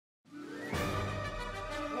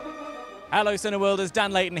Hello Cineworlders,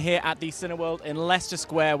 Dan Layton here at the Cineworld in Leicester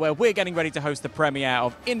Square, where we're getting ready to host the premiere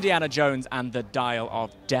of Indiana Jones and the Dial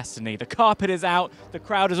of Destiny. The carpet is out, the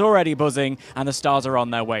crowd is already buzzing, and the stars are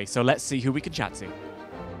on their way. So let's see who we can chat to.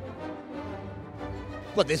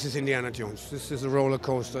 Well, this is Indiana Jones. This is a roller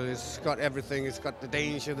coaster. It's got everything. It's got the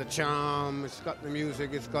danger, the charm, it's got the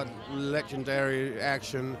music, it's got legendary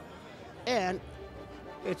action, and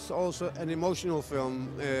it's also an emotional film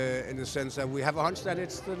in the sense that we have a hunch that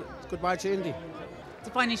it's the goodbye to Indy.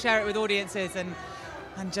 To finally share it with audiences and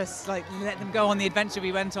just like let them go on the adventure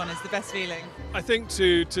we went on is the best feeling. I think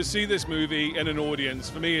to see this movie in an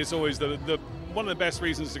audience, for me, is always the one of the best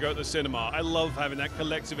reasons to go to the cinema. I love having that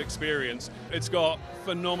collective experience. It's got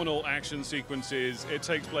phenomenal action sequences. It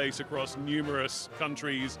takes place across numerous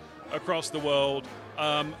countries across the world.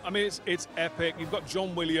 I mean, it's epic. You've got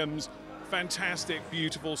John Williams, fantastic,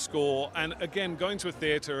 beautiful score, and again, going to a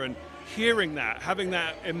theater and hearing that, having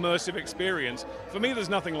that immersive experience, for me, there's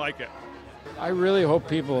nothing like it. I really hope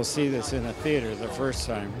people will see this in a theater the first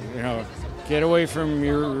time. You know, get away from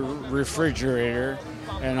your refrigerator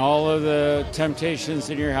and all of the temptations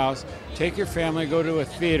in your house. Take your family, go to a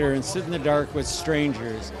theater and sit in the dark with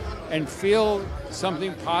strangers and feel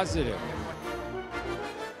something positive.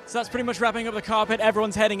 So that's pretty much wrapping up the carpet.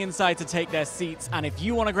 Everyone's heading inside to take their seats. And if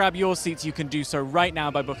you want to grab your seats, you can do so right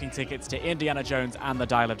now by booking tickets to Indiana Jones and the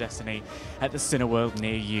Dial of Destiny at the Cineworld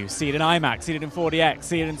near you. See it in IMAX, see it in 4DX,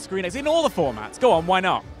 see it in ScreenX, in all the formats. Go on, why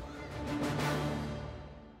not?